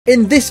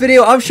In this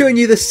video, I'm showing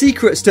you the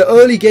secrets to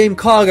early game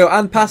cargo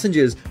and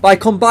passengers by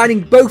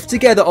combining both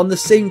together on the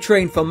same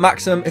train for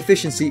maximum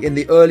efficiency in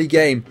the early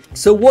game.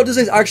 So what does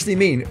this actually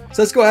mean?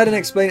 So let's go ahead and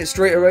explain it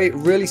straight away,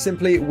 really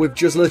simply, with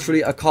just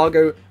literally a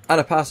cargo and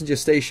a passenger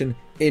station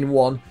in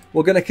one.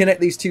 We're going to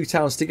connect these two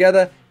towns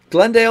together,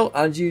 Glendale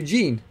and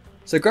Eugene.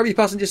 So grab your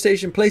passenger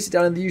station, place it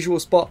down in the usual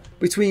spot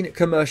between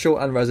commercial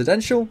and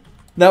residential.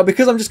 Now,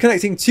 because I'm just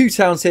connecting two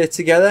towns here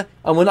together,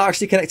 and we're not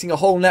actually connecting a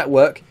whole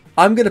network,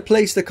 I'm going to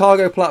place the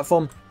cargo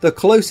platform the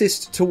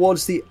closest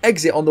towards the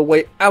exit on the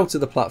way out of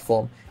the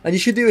platform. And you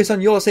should do this on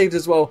your saves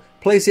as well.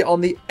 Place it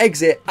on the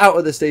exit out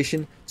of the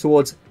station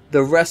towards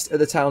the rest of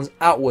the towns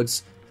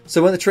outwards.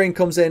 So when the train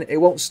comes in, it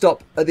won't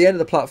stop at the end of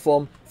the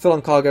platform, fill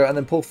on cargo, and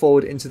then pull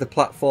forward into the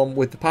platform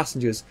with the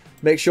passengers.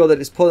 Make sure that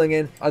it's pulling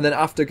in, and then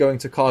after going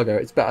to cargo,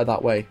 it's better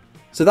that way.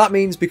 So that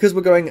means because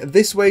we're going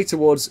this way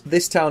towards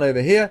this town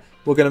over here,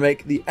 we're going to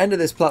make the end of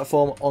this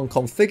platform on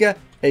configure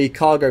a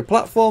cargo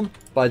platform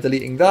by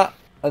deleting that,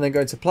 and then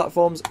going to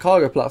platforms,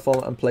 cargo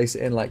platform, and place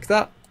it in like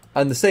that.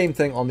 And the same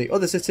thing on the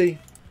other city.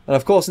 And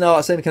of course now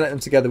I say connect them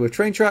together with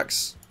train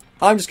tracks.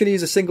 I'm just going to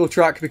use a single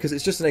track because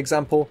it's just an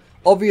example.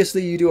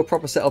 Obviously you do a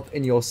proper setup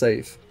in your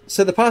save.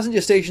 So the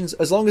passenger stations,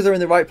 as long as they're in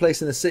the right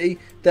place in the city,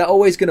 they're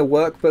always going to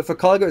work, but for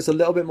cargo it's a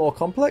little bit more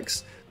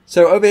complex.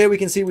 So over here we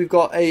can see we've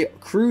got a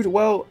crude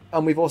well,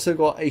 and we've also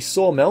got a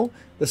sawmill.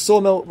 The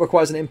sawmill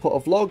requires an input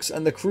of logs,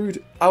 and the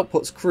crude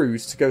outputs crude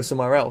to go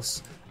somewhere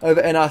else.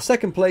 Over in our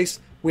second place,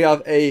 we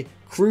have a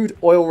crude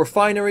oil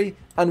refinery,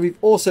 and we've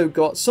also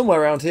got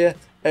somewhere around here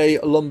a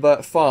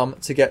lumber farm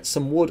to get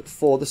some wood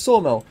for the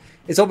sawmill.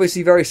 It's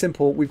obviously very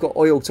simple. We've got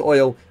oil to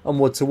oil and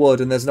wood to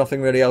wood, and there's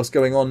nothing really else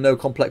going on, no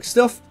complex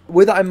stuff.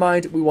 With that in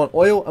mind, we want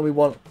oil and we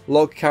want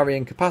log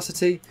carrying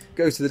capacity.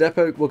 Go to the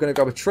depot, we're going to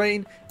grab a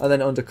train, and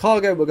then under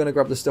cargo, we're going to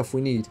grab the stuff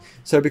we need.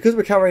 So because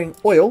we're carrying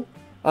oil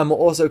and we're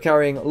also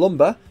carrying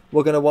lumber,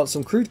 we're going to want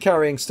some crude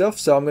carrying stuff.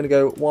 So I'm going to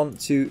go 1,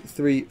 2,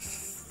 3,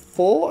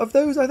 4 of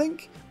those, I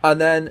think.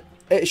 And then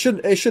it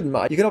shouldn't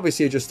matter. You can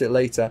obviously adjust it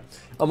later.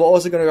 And we're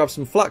also going to grab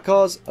some flat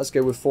cars. Let's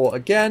go with 4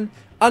 again.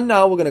 And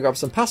now we're going to grab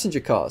some passenger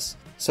cars.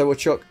 So we'll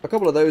chuck a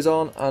couple of those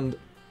on and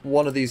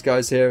one of these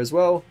guys here as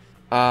well.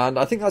 And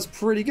I think that's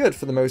pretty good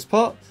for the most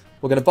part.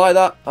 We're going to buy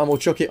that and we'll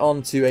chuck it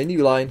onto a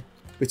new line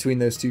between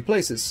those two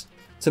places.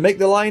 To make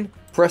the line,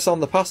 press on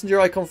the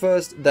passenger icon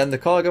first, then the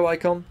cargo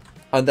icon.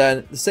 And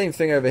then the same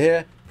thing over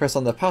here, press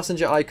on the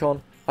passenger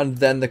icon and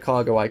then the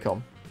cargo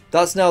icon.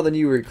 That's now the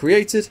new route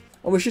created,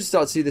 and we should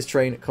start to see this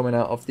train coming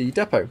out of the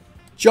depot.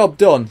 Job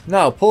done.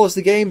 Now pause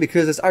the game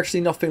because there's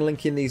actually nothing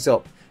linking these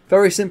up.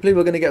 Very simply,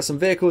 we're going to get some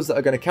vehicles that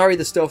are going to carry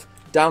the stuff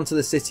down to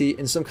the city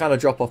in some kind of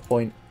drop-off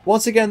point.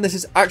 Once again, this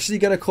is actually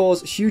going to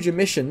cause huge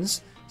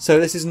emissions, so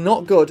this is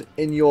not good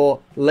in your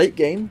late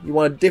game. You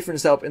want a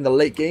different setup in the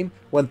late game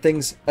when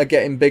things are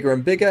getting bigger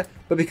and bigger,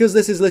 but because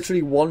this is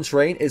literally one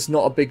train, it's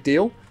not a big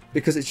deal.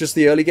 Because it's just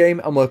the early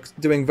game and we're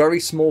doing very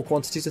small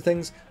quantities of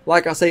things.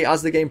 Like I say,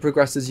 as the game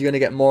progresses, you're going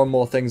to get more and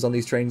more things on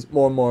these trains,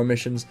 more and more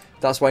emissions.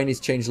 That's why you need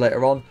to change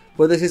later on.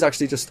 But this is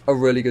actually just a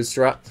really good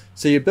strat.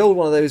 So you build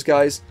one of those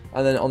guys,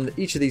 and then on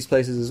each of these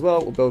places as well,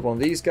 we'll build one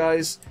of these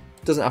guys.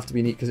 Doesn't have to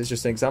be neat because it's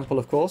just an example,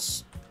 of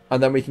course.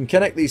 And then we can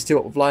connect these two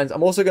up with lines.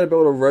 I'm also going to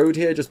build a road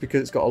here just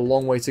because it's got a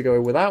long way to go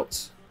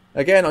without.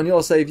 Again, on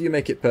your save, you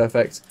make it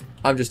perfect.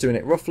 I'm just doing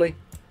it roughly.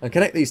 And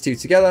connect these two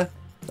together.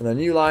 And then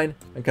new line,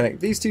 and connect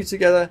these two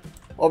together.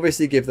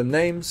 Obviously give them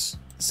names.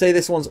 Say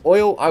this one's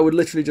oil. I would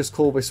literally just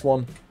call this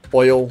one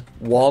oil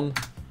 1.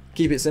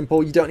 Keep it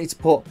simple. You don't need to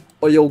put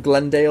oil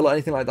Glendale or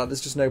anything like that. There's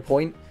just no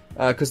point.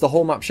 Because the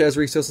whole map shares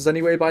resources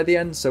anyway by the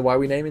end. So why are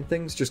we naming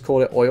things? Just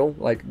call it oil,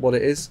 like what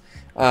it is.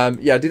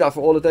 Yeah, do that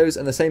for all of those.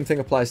 And the same thing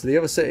applies to the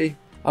other city.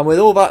 And with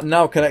all that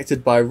now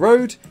connected by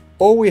road,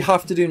 all we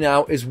have to do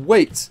now is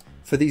wait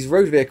for these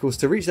road vehicles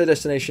to reach their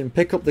destination,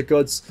 pick up the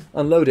goods,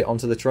 and load it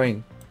onto the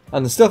train.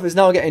 And the stuff is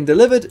now getting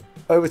delivered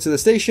over to the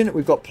station.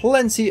 We've got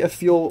plenty of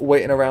fuel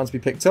waiting around to be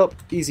picked up.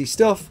 Easy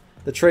stuff.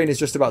 The train is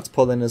just about to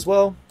pull in as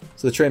well.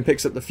 So the train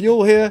picks up the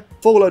fuel here.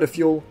 Full load of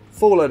fuel,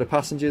 full load of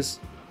passengers,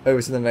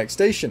 over to the next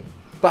station.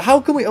 But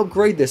how can we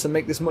upgrade this and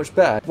make this much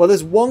better? Well,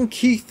 there's one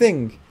key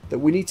thing that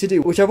we need to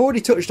do, which I've already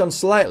touched on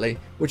slightly,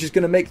 which is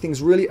going to make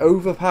things really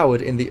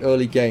overpowered in the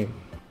early game.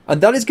 And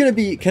that is going to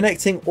be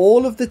connecting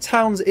all of the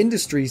town's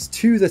industries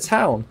to the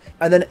town.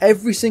 And then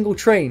every single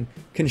train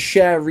can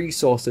share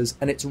resources.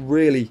 And it's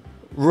really,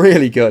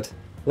 really good.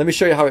 Let me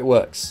show you how it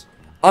works.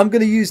 I'm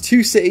going to use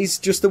 2 cities,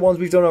 just the ones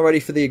we've done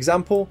already for the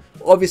example.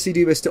 Obviously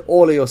do this to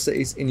all of your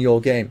cities in your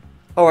game.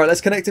 Alright,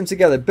 let's connect them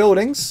together.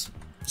 Buildings.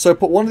 So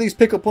put one of these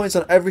pickup points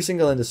on every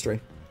single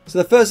industry. So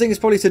the first thing is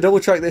probably to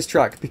double track this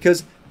track.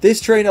 Because this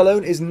train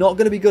alone is not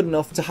going to be good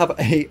enough to have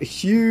a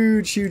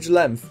huge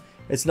length.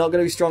 It's not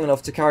going to be strong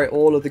enough to carry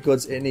all of the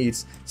goods it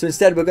needs. So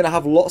instead, we're going to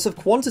have lots of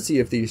quantity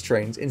of these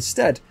trains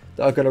instead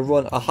that are going to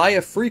run a higher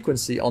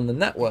frequency on the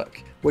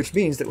network, which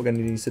means that we're going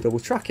to need to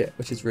double track it,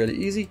 which is really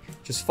easy.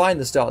 Just find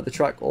the start of the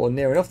track or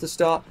near enough the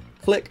start,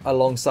 click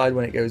alongside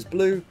when it goes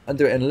blue and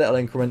do it in little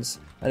increments,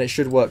 and it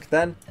should work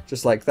then,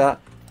 just like that.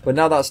 But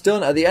now that's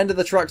done, at the end of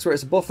the tracks where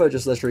it's a buffer,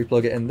 just literally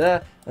plug it in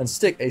there and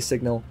stick a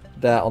signal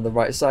there on the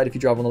right side. If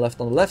you drive on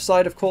the left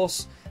side, of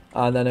course.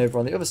 And then over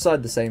on the other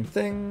side, the same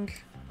thing.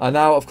 And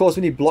now, of course,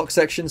 we need block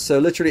sections. So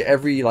literally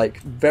every,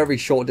 like, very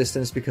short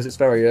distance, because it's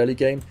very early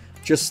game,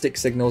 just stick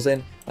signals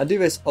in. And do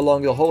this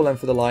along the whole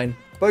length of the line,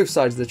 both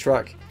sides of the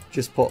track.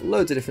 Just put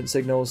loads of different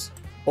signals,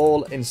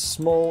 all in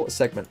small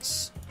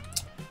segments.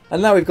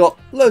 And now we've got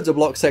loads of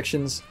block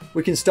sections.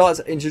 We can start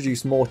to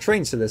introduce more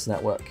trains to this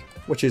network,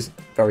 which is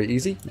very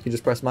easy. You can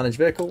just press manage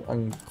vehicle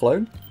and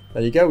clone.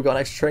 There you go, we've got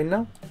an extra train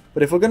now.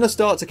 But if we're going to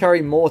start to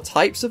carry more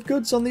types of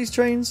goods on these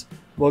trains,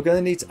 we're going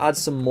to need to add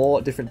some more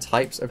different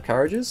types of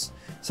carriages.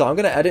 So I'm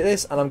going to edit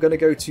this, and I'm going to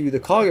go to the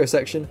cargo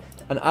section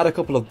and add a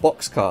couple of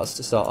box cars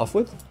to start off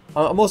with.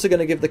 I'm also going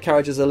to give the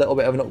carriages a little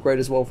bit of an upgrade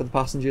as well for the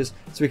passengers,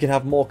 so we can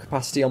have more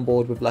capacity on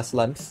board with less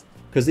length.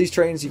 Because these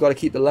trains, you've got to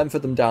keep the length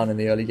of them down in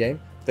the early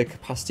game, the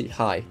capacity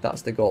high,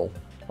 that's the goal.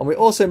 And we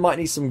also might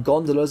need some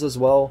gondolas as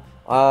well.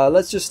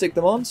 Let's just stick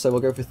them on, so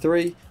we'll go for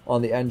 3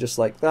 on the end just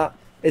like that.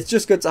 It's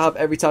just good to have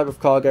every type of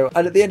cargo,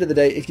 and at the end of the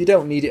day, if you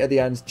don't need it at the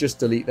end, just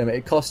delete them.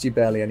 It costs you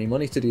barely any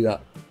money to do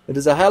that. It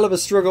is a hell of a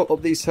struggle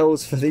up these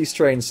hills for these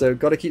trains, so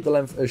got to keep the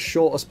length as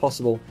short as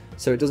possible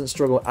so it doesn't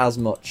struggle as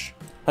much.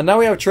 And now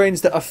we have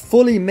trains that are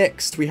fully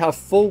mixed. We have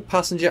full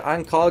passenger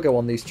and cargo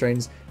on these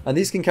trains, and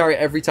these can carry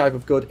every type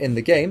of good in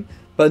the game,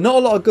 but not a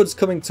lot of goods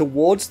coming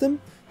towards them.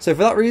 So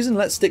for that reason,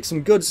 let's stick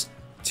some goods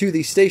to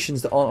these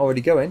stations that aren't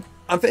already going.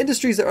 And for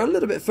industries that are a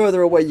little bit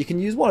further away, you can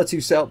use 1 or 2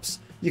 setups.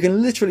 You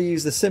can literally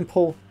use the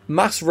simple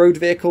mass road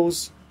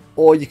vehicles,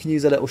 or you can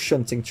use a little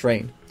shunting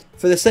train.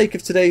 For the sake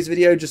of today's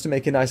video, just to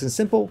make it nice and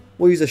simple,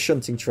 we'll use a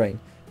shunting train.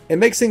 It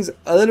makes things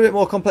a little bit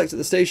more complex at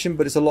the station,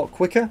 but it's a lot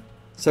quicker.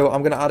 So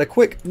I'm going to add a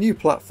quick new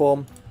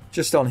platform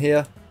just on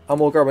here, and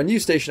we'll grab a new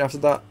station after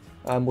that,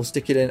 and we'll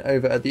stick it in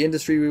over at the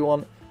industry we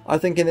want. I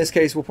think in this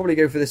case, we'll probably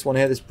go for this one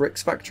here, this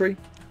bricks factory,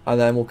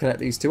 and then we'll connect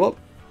these two up.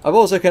 I've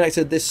also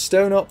connected this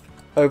stone up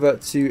over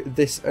to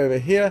this over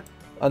here,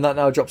 and that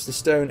now drops the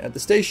stone at the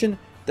station.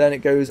 Then it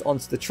goes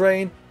onto the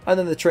train, and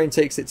then the train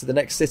takes it to the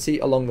next city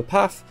along the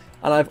path.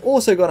 And I've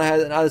also gone ahead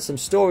and added some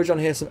storage on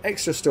here, some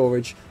extra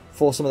storage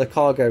for some of the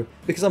cargo,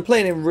 because I'm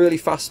playing in really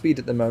fast speed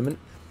at the moment,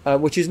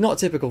 which is not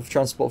typical for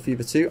Transport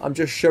Fever 2. I'm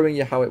just showing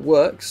you how it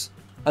works,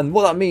 and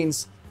what that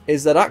means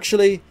is that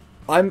actually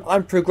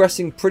I'm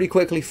progressing pretty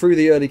quickly through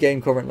the early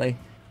game currently,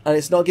 and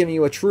it's not giving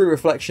you a true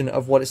reflection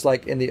of what it's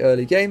like in the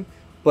early game,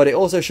 but it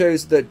also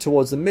shows that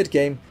towards the mid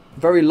game,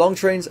 very long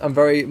trains and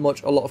very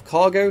much a lot of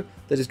cargo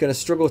that is going to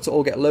struggle to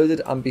all get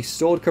loaded and be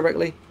stored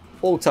correctly.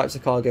 All types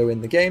of cargo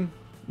in the game.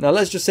 Now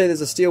let's just say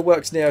there's a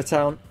steelworks near a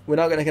town. We're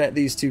now going to connect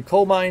these 2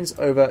 coal mines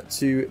over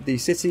to the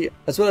city,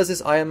 as well as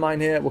this iron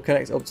mine here. We'll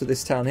connect up to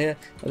this town here,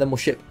 and then we'll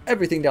ship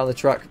everything down the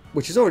track,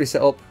 which is already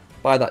set up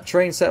by that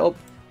train setup,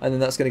 and then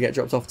that's going to get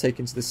dropped off,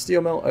 taken to the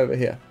steel mill over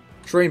here.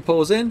 Train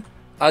pulls in.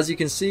 As you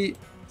can see,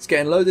 it's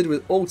getting loaded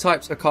with all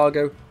types of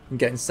cargo and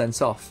getting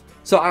sent off.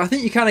 So I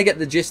think you kind of get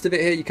the gist of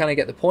it here, you kind of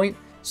get the point.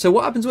 So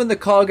what happens when the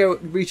cargo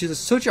reaches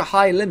such a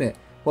high limit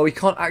where we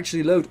can't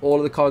actually load all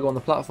of the cargo on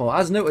the platform?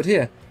 As noted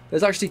here,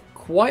 there's actually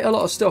quite a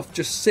lot of stuff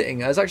just sitting.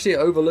 There's actually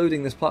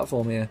overloading this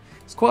platform here.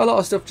 There's quite a lot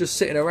of stuff just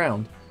sitting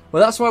around.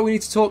 Well, that's why we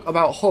need to talk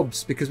about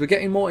hubs, because we're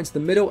getting more into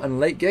the middle and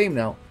late game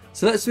now.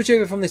 So let's switch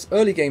over from this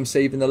early game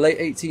save in the late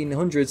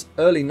 1800s,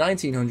 early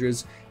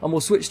 1900s, and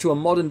we'll switch to a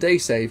modern day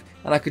save,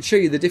 and I could show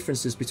you the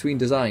differences between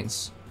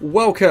designs.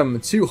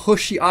 Welcome to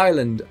Hushey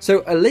Island.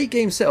 So a late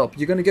game setup,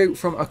 you're going to go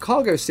from a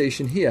cargo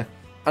station here,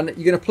 and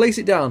you're going to place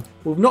it down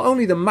with not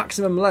only the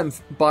maximum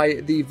length by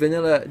the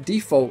vanilla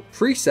default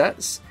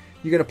presets,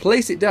 you're going to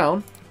place it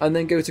down and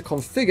then go to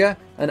configure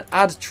and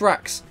add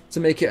tracks to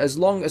make it as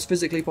long as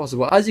physically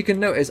possible. As you can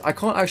notice, I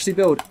can't actually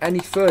build any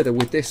further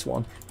with this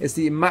one. It's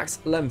the max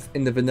length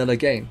in the vanilla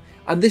game,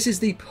 and this is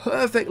the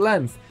perfect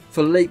length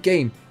for late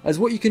game, as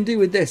what you can do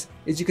with this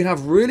is you can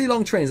have really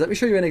long trains. Let me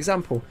show you an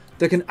example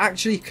that can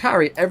actually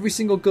carry every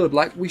single good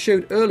like we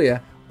showed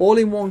earlier, all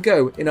in one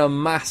go in a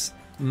mass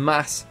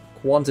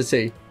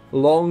quantity.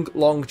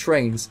 Long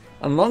trains,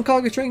 and long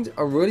cargo trains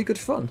are really good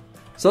fun.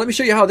 So let me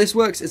show you how this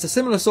works. It's a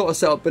similar sort of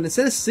setup, but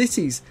instead of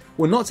cities,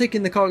 we're not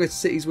taking the cargo to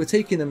cities, we're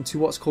taking them to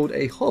what's called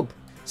a hub.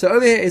 So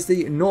over here is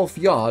the North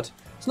Yard.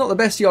 It's not the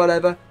best yard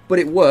ever, but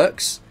it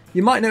works.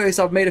 You might notice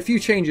I've made a few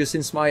changes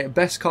since my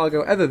best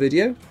cargo ever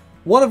video.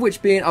 One of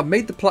which being I've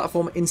made the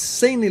platform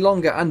insanely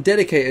longer and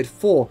dedicated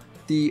for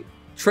the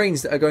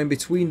trains that are going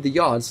between the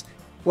yards.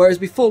 Whereas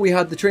before we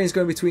had the trains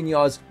going between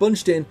yards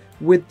bunched in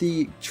with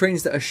the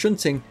trains that are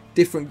shunting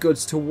different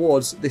goods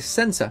towards this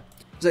centre.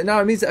 So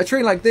now it means that a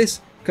train like this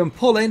can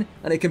pull in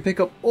and it can pick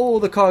up all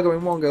the cargo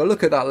in one go.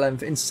 Look at that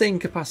length, insane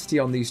capacity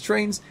on these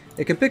trains.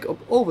 It can pick up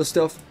all the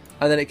stuff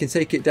and then it can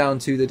take it down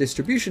to the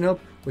distribution hub,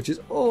 which is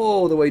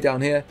all the way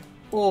down here,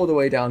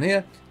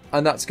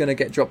 and that's going to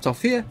get dropped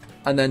off here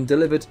and then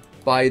delivered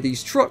by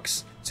these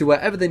trucks to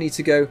wherever they need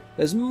to go.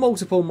 There's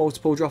multiple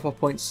drop-off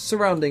points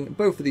surrounding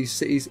both of these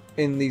cities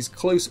in these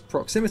close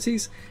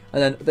proximities,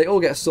 and then they all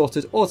get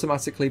sorted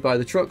automatically by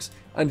the trucks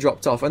and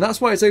dropped off. And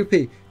that's why it's OP.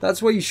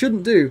 That's why you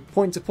shouldn't do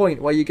point to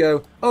point, where you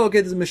go, oh,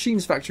 okay, there's a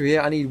machines factory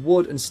here, I need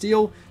wood and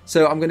steel,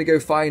 so I'm going to go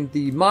find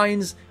the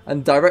mines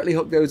and directly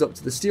hook those up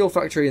to the steel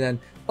factory, and then,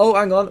 oh,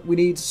 hang on, we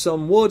need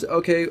some wood.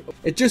 Okay,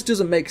 it just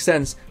doesn't make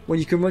sense when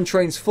you can run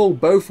trains full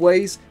both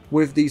ways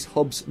with these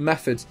hubs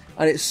methods,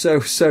 and it's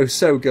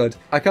so good.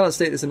 I can't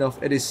state this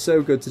enough. It is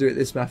so good to do it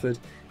this method.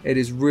 It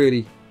is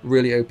really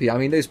OP. I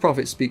mean, those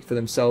profits speak for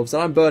themselves,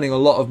 and I'm burning a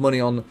lot of money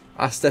on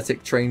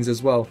aesthetic trains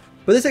as well.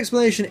 But this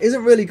explanation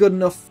isn't really good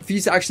enough for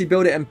you to actually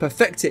build it and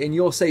perfect it in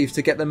your save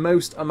to get the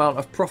most amount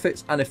of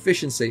profit and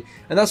efficiency.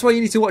 And that's why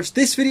you need to watch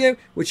this video,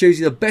 which shows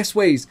you the best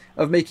ways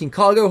of making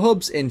cargo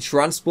hubs in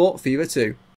Transport Fever 2.